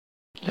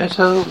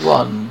Letter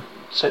 1,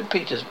 St.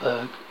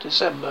 Petersburg,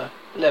 December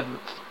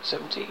 11th,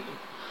 17.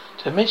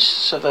 To Miss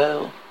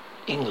Saville,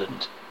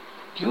 England.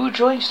 You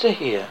rejoice to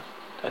hear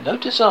that no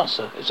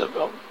disaster has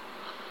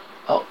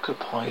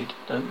occupied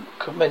the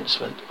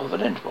commencement of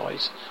an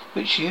enterprise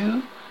which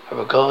you have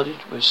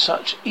regarded with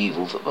such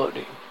evil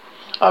foreboding.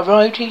 I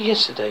arrived here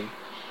yesterday,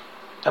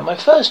 and my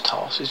first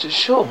task is to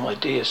assure my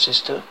dear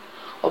sister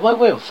of my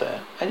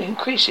welfare and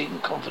increasing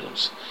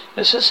confidence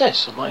in the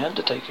success of my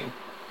undertaking.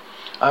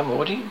 I am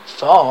already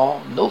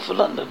far north of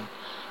London,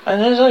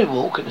 and as I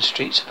walk in the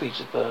streets of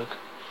Petersburg,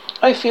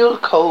 I feel a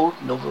cold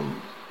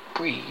northern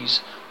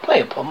breeze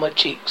play upon my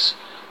cheeks,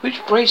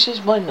 which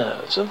braces my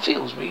nerves and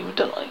fills me with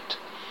delight.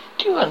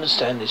 Do you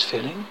understand this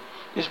feeling?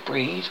 This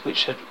breeze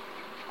which had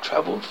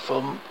travelled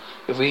from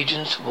the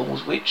regions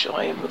towards which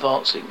I am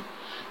advancing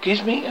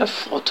gives me a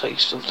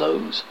foretaste of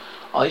those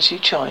icy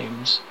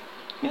chimes,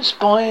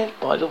 inspirited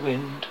by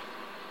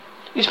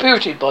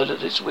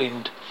this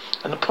wind,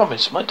 and the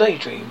promise my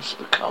daydreams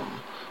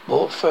become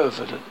more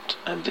fervent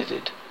and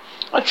vivid.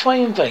 I try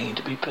in vain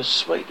to be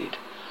persuaded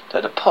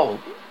that the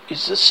pole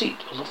is the seat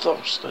of the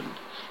frost and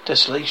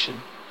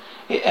desolation.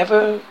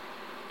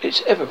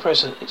 It's ever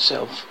present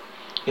itself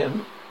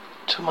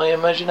to my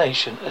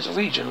imagination as a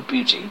region of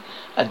beauty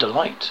and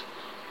delight.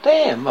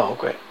 There,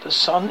 Margaret, the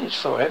sun is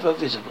forever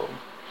visible,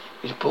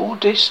 its broad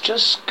disk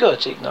just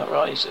skirting the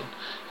horizon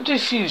and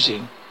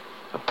diffusing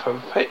a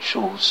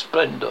perpetual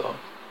splendour.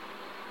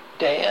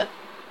 There,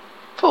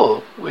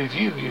 for with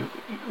your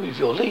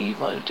leave,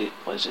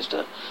 my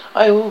sister,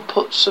 I will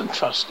put some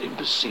trust in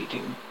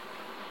preceding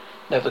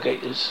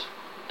navigators.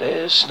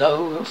 There,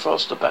 snow and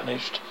frost are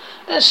banished,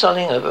 and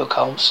sailing over a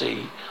calm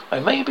sea,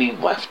 I may be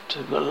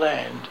wafted to a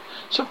land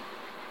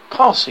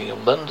surpassing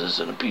in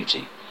wonders and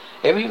beauty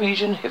every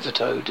region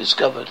hitherto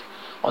discovered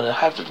on the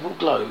habitable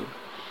globe.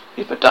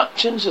 Its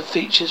productions of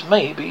features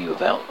may be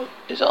without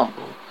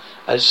example,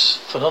 as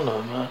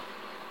phenomena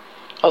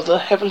of the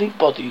heavenly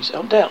bodies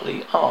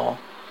undoubtedly are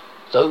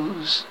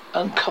those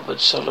uncovered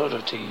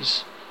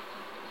solarities.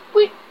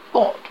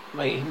 What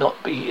may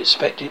not be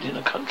expected in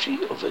a country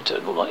of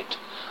eternal light?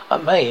 I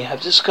may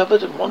have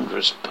discovered a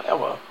wondrous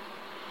power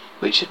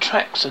which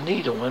attracts the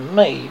needle and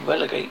may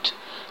relegate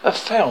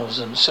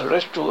 1,000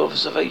 celestial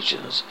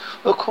observations,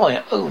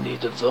 require only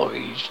the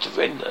voyage to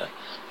render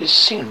this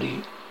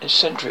seemingly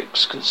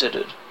eccentrics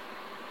considered.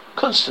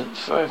 Consistent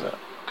forever.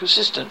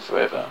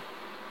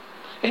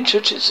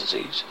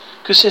 Intricacies,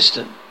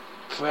 consistent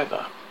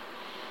forever.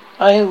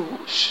 I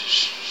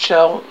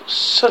shall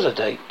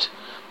solidate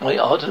my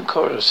ardent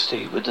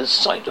curiosity with the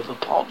sight of a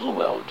part of the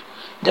world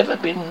never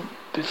been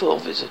before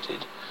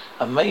visited,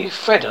 and may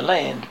tread a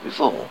land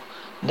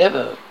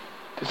never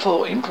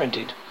before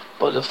imprinted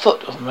by the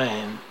foot of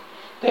man.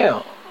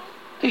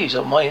 These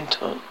are my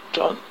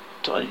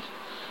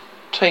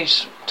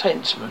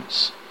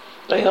tastements.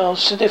 They are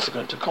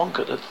significant to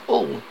conquer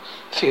all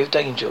fear of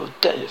danger of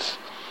death,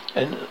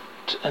 and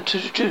to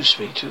introduce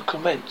me to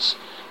commence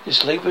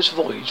this laborious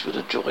voyage with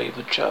the joy of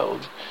a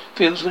child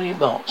feels when he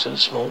embarks in a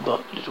small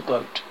little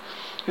boat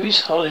with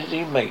his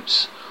holiday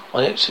mates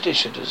on an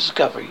expedition to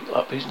discovery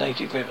up his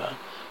native river.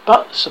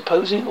 But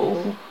supposing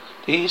all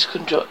these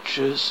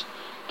conjectures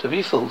to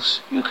be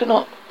false, you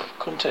cannot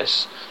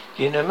contest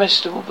the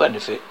inestimable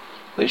benefit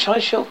which I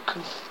shall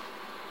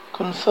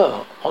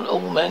confer on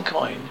all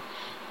mankind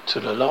to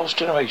the last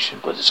generation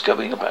by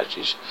discovering a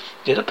passage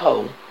near the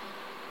pole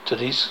to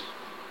these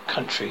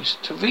countries,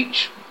 to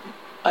reach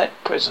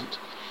at present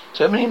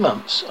so many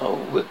months of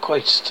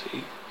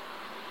vacuity,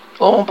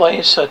 or by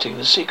asserting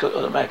the secret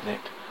of the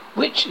magnet,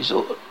 which is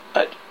all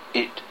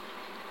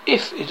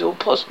if it all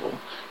possible,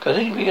 can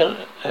only be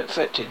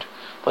effected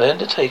by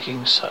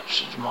undertaking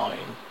such as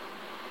mine.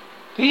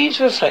 These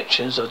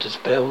reflections are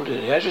dispelled in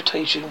the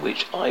agitation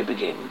which I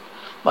begin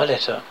my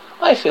letter.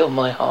 I feel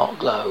my heart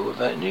glow with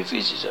an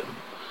enthusiasm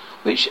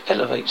which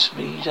elevates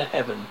me to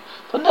heaven,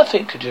 for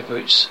nothing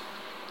contributes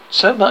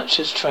so much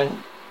as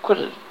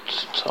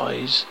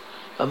tranquillize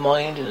the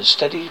mind in a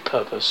steady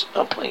purpose,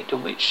 a point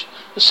on which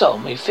the soul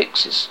may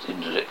fix its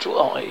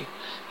intellectual eye.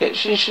 The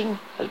expedition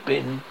has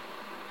been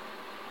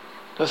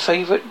the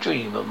favourite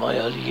dream of my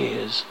early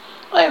years.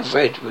 I have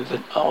read with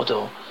an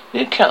ardour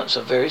the accounts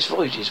of various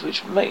voyages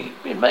which may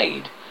be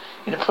made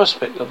in the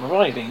prospect of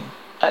arriving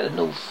at the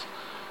North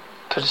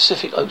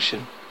Pacific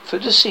Ocean through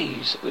the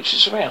seas which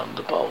surround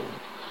the pole.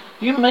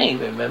 You may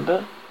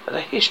remember that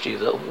the history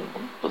of all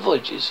the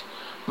voyages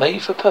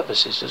made for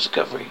purposes of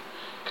discovery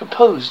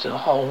composed the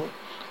whole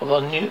of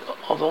our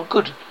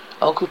good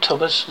Uncle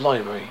Thomas'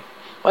 library.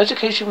 My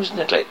education was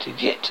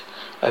neglected, yet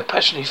I was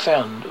passionately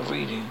fond of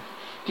reading.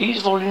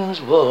 These volumes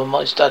were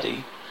my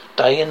study,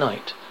 day and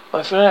night.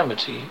 My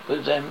familiarity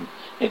with them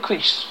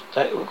increased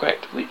that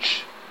regret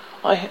which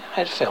I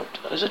had felt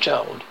as a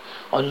child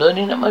on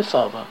learning that my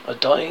father, a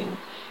dying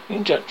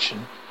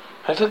injunction,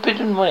 had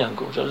forbidden my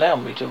uncle to allow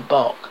me to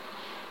embark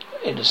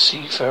in a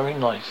seafaring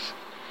life.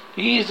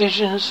 These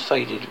visions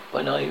faded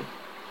when I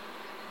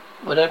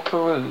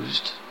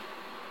perused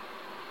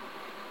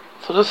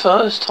for the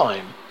first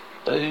time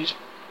those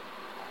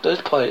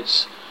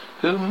poets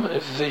whom a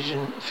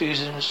vision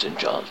fusions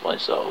enchants my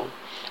soul,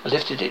 and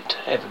lifted it to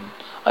heaven.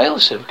 I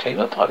also became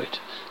a poet,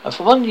 and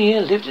for 1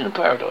 year lived in a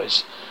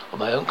paradise of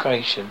my own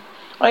creation.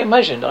 I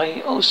imagined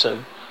I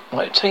also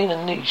might attain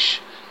a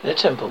niche in a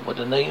temple where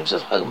the names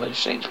of Homer and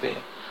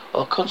Shakespeare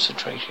are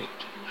concentrated.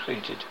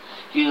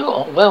 You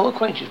are well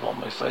acquainted with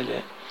my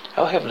failure.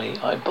 How heavily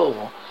I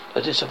bore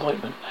the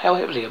disappointment.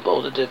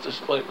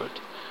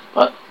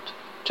 But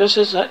just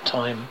as that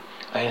time,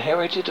 I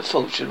inherited the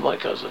fortune of my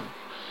cousin.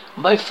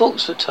 My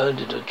thoughts were turned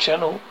into a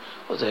channel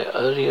of their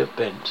earlier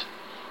bent.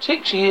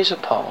 6 years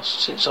have passed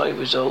since I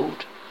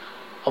resolved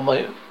on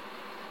my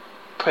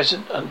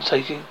present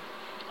undertaking.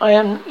 I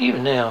am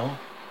even now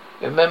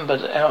remember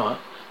the hour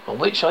on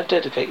which I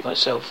dedicated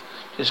myself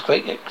to this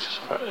great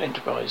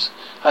enterprise.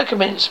 I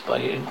commenced by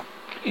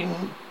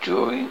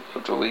enduring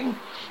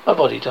my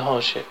body to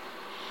hardship.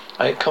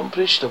 I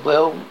accomplished the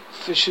whale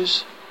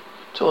fishers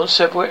on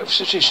several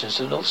expeditions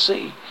to the North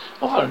Sea.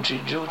 I voluntarily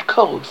endured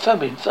cold,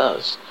 famine,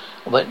 thirst,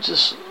 and went to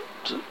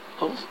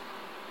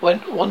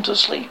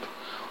sleep.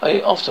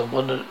 I often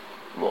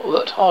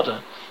worked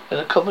harder than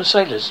the common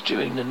sailors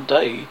during the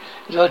day,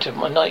 devoted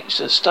my nights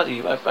to the study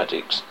of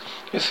mathematics,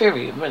 the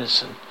theory of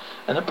medicine,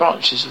 and the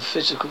branches of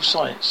physical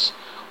science,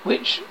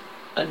 which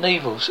a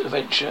naval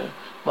adventure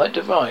might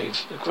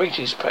derive the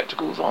greatest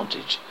practical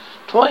advantage.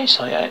 Twice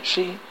I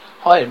actually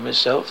hired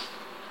myself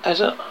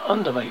as an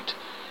undermate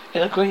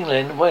in a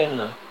Greenland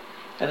whaler,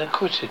 and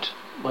acquitted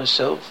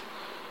myself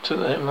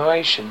to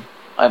admiration.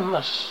 I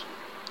must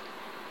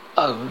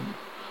own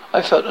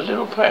I felt a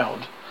little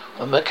proud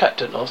when my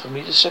captain offered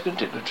me the second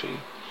dignitary in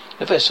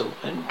the vessel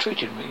and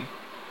entreated me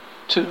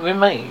to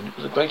remain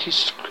with the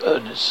greatest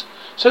earnest.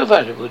 So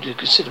valuable did he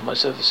consider my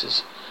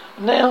services.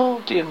 Now,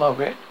 dear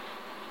Margaret,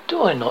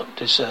 do I not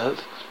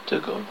deserve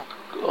to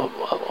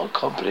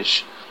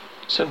accomplish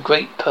some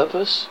great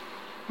purpose?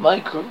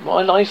 My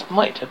life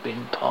might have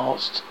been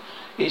passed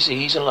its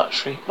ease and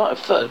luxury, might have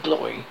furthered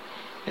glory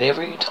in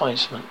every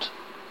enticement,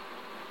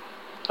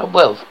 and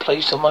wealth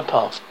placed on my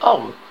path.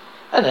 Oh,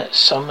 and that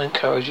some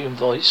encouraging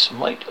voice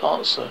might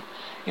answer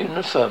in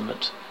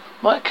affirmation.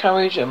 My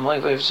courage and my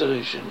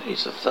resolution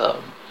is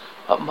firm,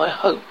 but my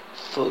hope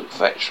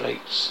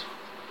fluctuates.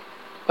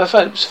 My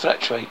hopes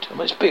fluctuate, and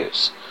my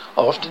spirits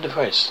are often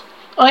depressed.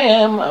 I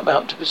am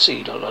about to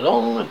proceed on a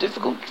long and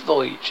difficult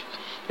voyage,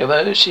 the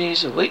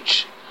emergencies of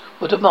which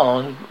will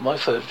demand my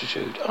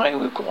fortitude. I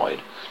am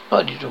required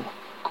not only to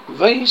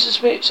raise the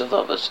spirits of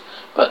others,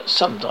 but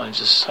sometimes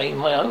to sustain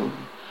my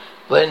own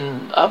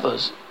when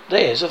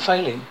theirs are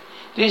failing.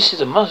 This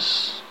is a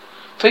most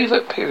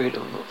favourite period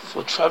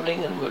for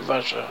travelling in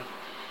Russia.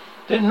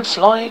 Then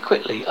fly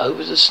quickly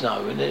over the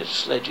snow in their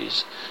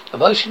sledges. The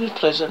motion is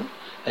pleasant,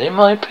 and in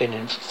my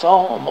opinion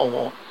far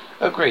more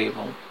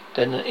agreeable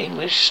than an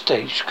English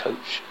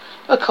stage-coach.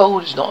 The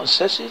cold is not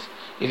excessive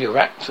if you're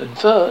wrapped in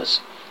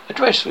furs, a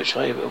dress which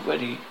I have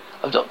already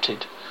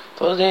adopted,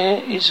 for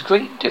there is a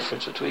great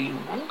difference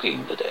between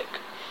walking the deck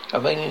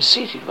and remaining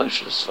seated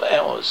motionless for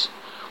hours,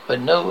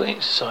 when no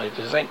exercise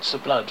prevents the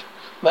blood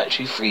from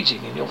actually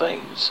freezing in your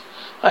veins.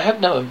 I have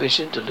no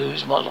ambition to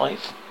lose my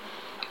life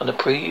on the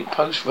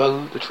pre-post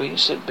road between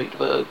St.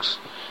 Petersburg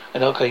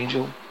and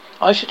Archangel.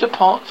 I should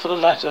depart for the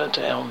latter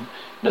town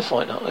in a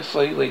fortnight of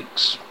 3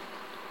 weeks.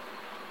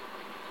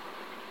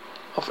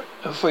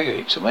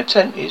 So my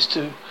intent is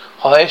to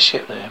hire a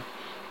ship there,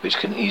 which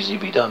can easily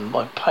be done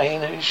by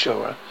paying an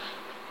insurance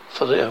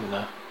for the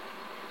owner,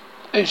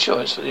 and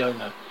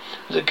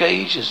to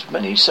gauge as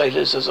many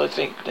sailors as I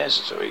think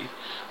necessary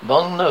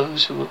among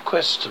those who are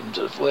accustomed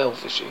to whale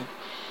fishing.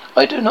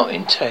 I do not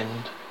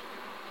intend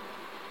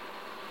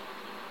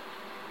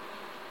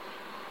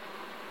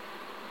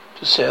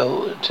to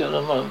sail until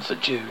the month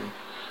of June.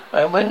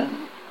 And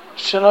when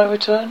shall I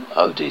return?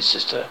 Oh, dear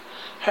sister,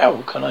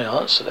 how can I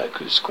answer that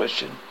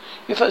question?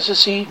 If I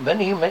succeed,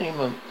 many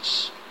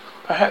months,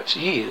 perhaps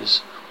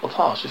years, will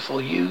pass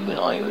before you and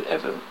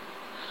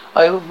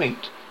I will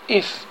meet.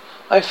 If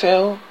I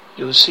fail,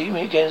 you will see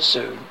me again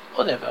soon,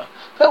 or never.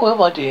 Farewell,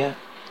 my dear,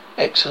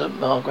 excellent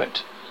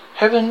Margaret.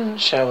 Heaven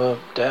shower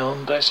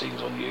down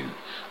blessings on you,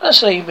 and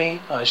save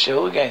me. I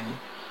shall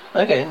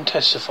again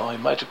testify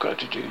my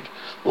gratitude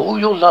for all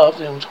your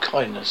love and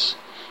kindness.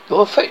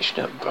 Your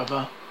affectionate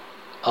brother,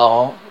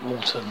 R.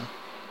 Walton.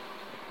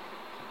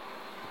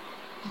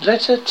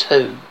 Letter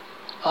 2.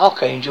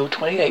 Archangel,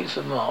 28th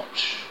of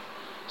March,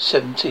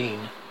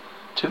 17.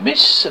 To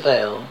Miss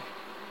Saville,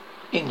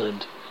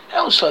 England.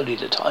 How slowly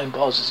the time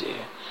passes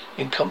here,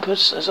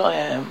 encompassed as I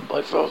am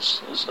by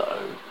frost and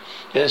snow.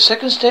 Yet the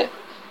second step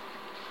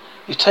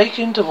is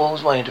taken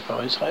towards my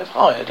enterprise. I have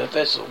hired a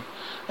vessel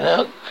and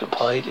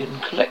occupied in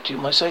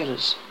collecting my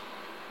sailors.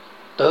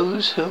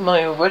 Those whom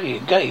I already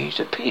engaged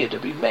appear to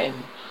be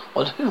men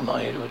on whom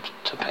I would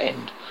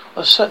depend,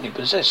 or certainly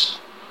possess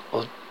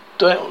of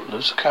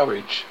doubtless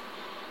courage.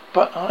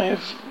 But I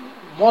have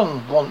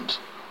one want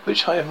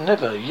which I have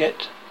never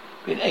yet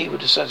been able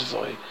to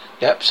satisfy: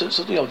 the absence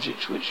of the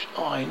object which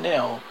I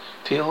now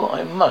feel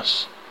I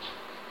must,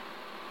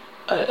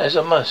 as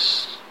a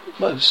most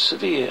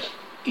severe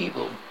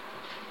evil.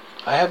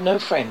 I have no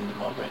friend,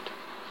 Margaret.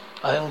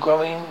 I am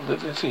growing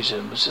with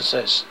enthusiasm of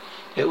success.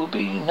 There will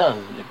be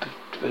none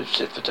to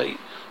precipitate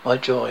my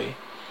joy.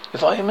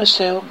 If I am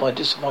assailed by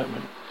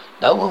disappointment,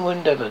 no one will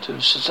endeavour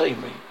to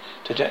sustain me.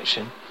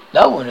 Dejection.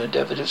 No one will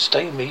endeavour to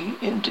sustain me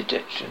in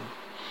dejection.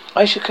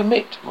 I shall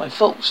commit my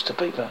faults to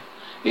paper.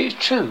 It is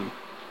true,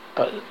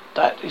 but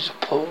that is a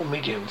poor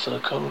medium for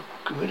the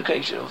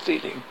communication of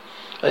feeling.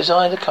 I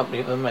desire the company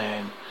of a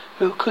man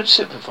who could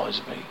sympathise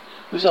with me,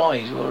 whose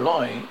eyes will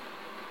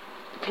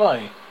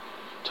reply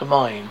to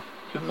mine,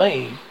 who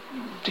may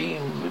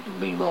deem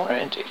me more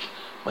romantic,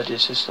 my dear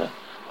sister.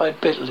 I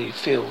bitterly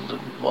feel the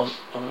want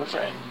of a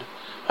friend.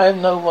 I have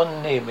no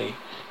one near me,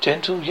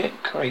 gentle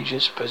yet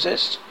courageous,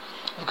 possessed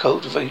of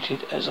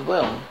cultivated as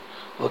well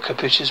of a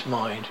capricious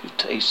mind, whose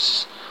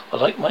tastes are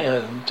like my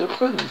own, to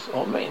approve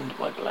or amend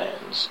my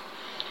plans.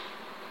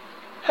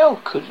 How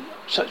could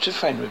such a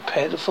friend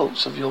repair the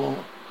faults of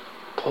your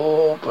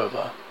poor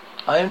brother?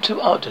 I am too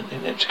ardent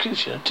in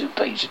execution and too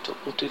patient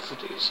of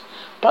difficulties,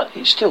 but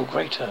it's still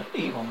greater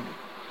evil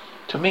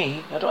to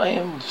me that I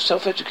am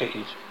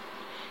self-educated.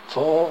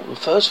 For the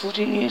first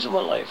 14 years of my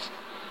life,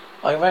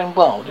 I ran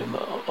wild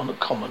on the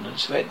common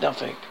and read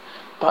nothing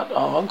but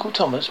our Uncle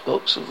Thomas'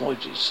 books of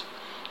voyages.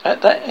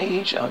 At that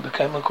age, I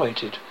became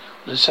acquainted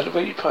with the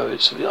celebrated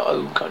poets of your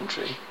own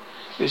country.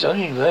 It was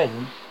only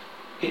when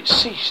it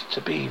ceased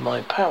to be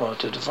my power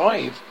to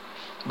derive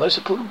the most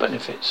important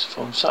benefits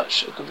from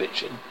such a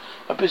conviction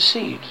I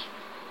perceived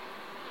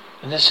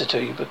the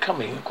necessity of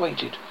becoming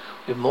acquainted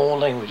with more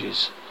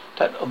languages,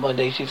 that of my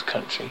native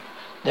country.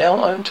 Now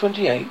I am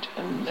 28,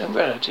 and in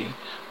reality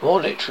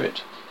more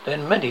literate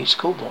than many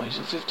schoolboys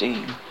of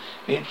 15.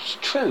 It's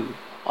true,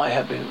 I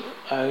have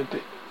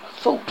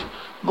thought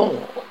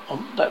more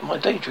that my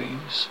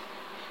daydreams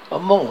are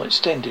more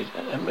extended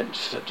and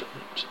magnificent,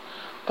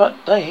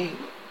 but they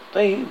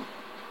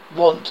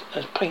want,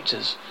 as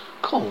painters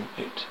call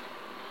it,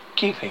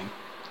 keeping.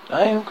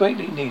 I am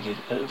greatly needed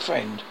a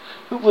friend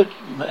who would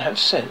have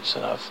sense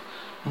enough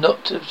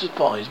not to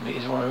despise me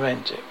as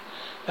romantic,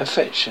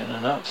 affection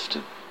enough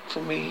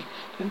for me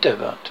to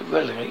endeavour to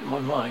relegate my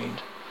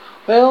mind.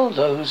 Well,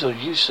 those are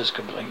useless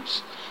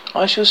complaints.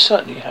 I shall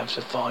certainly have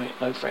to find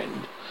no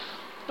friend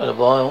on the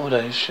wild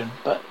ocean,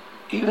 but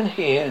even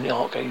here in the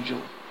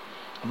Archangel,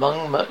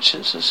 among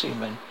merchants and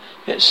seamen,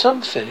 yet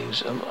some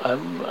feelings are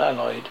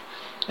allied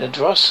in the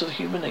dross of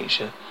human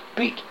nature,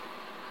 beat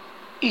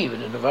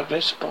even in the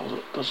ruggedest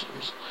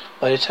bosoms.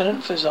 My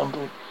lieutenant, for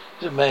example,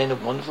 is a man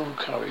of wonderful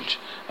courage,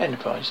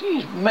 enterprise. He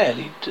is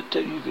merely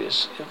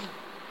delirious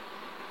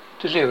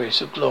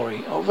of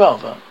glory, or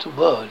rather, to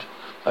word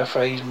my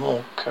phrase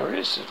more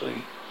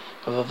characteristically,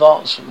 of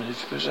advancement in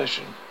his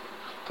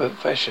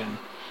profession.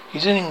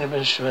 He's an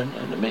Englishman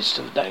in the midst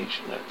of a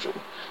natural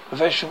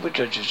profession for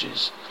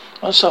judges,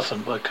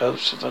 unsoftened by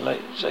codes of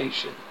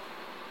civilization.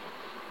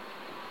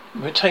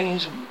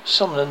 Retains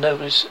some of the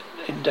noblest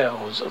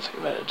endowments of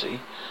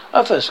humanity.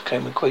 I first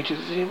became acquainted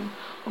with him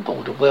on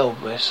board a whale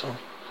vessel.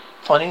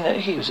 Finding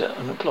that he was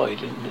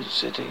unemployed in the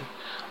city,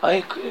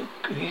 I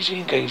easily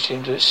engaged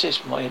him to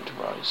assist my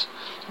enterprise.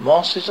 The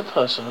master is a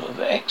person of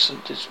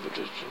excellent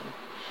disposition,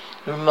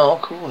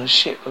 remarkable on the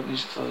ship for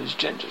his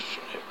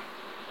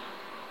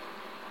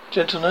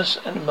gentleness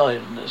and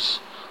mildness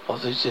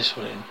of his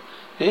discipline.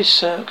 This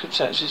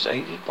circumstance is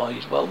aided by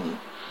his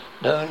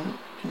well-known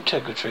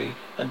integrity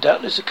and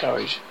doubtless the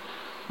courage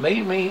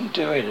made me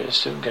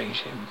desirous to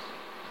engage him.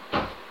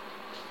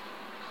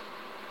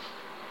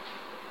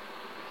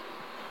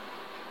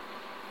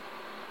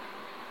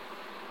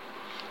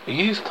 A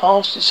youth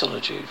passed in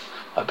solitude.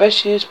 My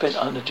best years spent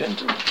under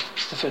gentle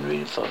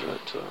defending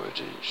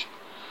authority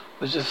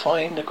was to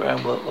find the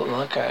groundwork of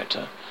my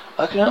character.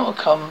 I cannot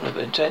overcome the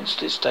intense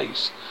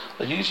distaste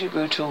of usually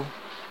brutality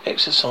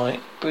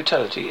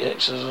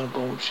exercised on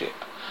board ship.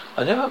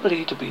 I never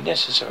believed to be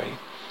necessary.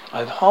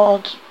 I have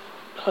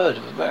heard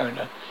of a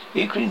mariner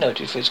equally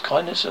noted for his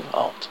kindness of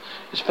heart,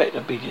 respect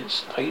and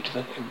obedience paid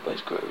for him by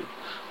his crew.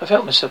 I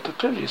felt myself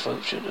peculiarly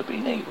fortunate of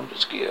being able to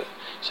secure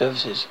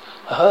services.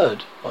 I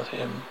heard of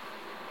him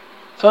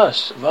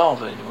first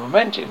rather in a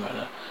romantic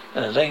manner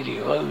than a lady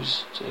who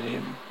owes to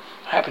him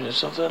the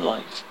happiness of her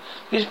life.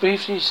 This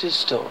briefly is his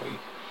story.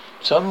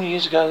 Some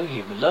years ago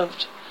he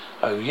beloved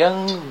a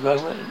young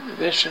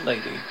Russian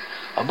lady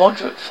of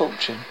moderate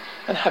fortune,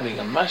 and having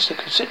amassed a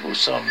considerable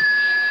sum in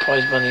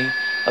prize money,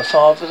 her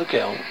father, the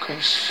girl,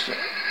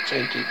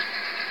 consented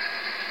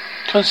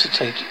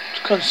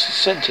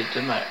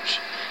the match.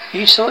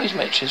 He saw his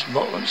mistress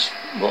months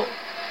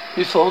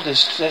before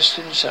this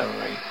destined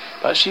ceremony,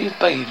 but she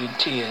obeyed in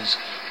tears,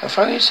 and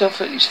throwing herself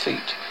at his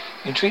feet,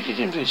 entreated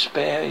him to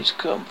spare his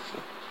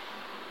comfort.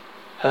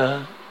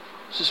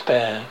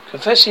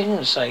 Confessing at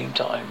the same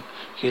time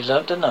he had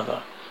loved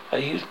another,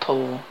 that he was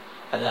poor,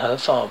 and that her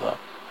father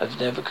had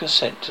never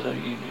consented to the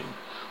union.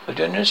 A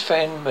generous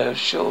friend may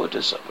assured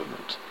the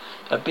supplement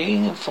that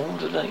being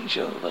informed of the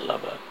nature of a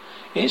lover,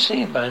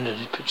 instantly abandoned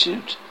his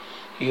pursuit.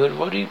 He had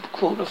already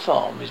bought a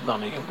farm, his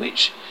money, in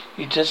which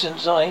he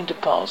designed to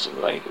pass the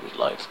remainder of his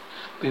life.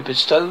 We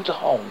bestowed the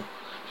whole,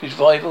 whose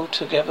rival,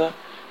 together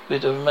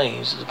with the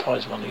remains of the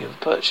prize money of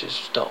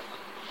purchased stock,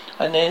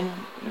 and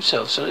then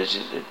himself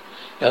solicited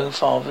young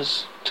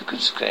fathers to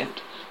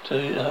consent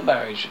to her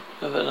marriage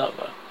with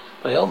another.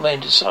 But the old man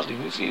decidedly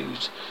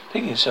refused,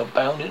 thinking himself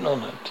bound in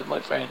honour to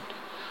my friend,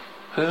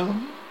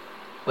 whom,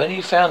 when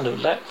he found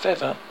the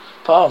feather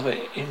father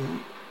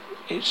in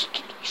its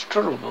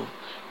struggle,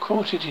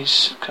 quitted the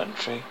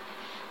country,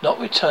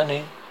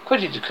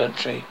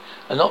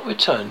 and not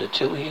returned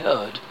until he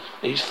heard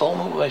that his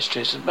former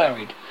mistress had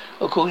married,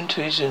 according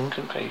to his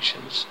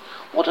incantations.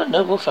 What a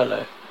noble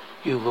fellow!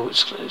 You will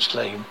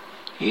exclaim.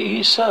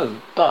 He is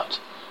so, but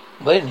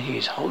when he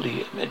is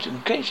wholly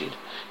educated,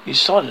 he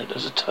is silent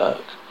as a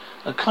Turk.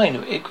 A kind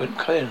of ignorant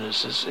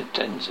carelessness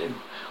attends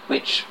him,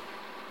 which,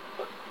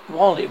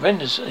 while it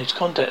renders his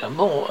conduct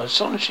more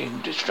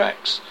astonishing,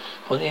 distracts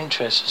from the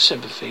interest and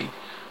sympathy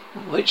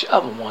which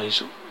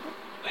otherwise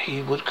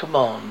he would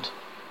command.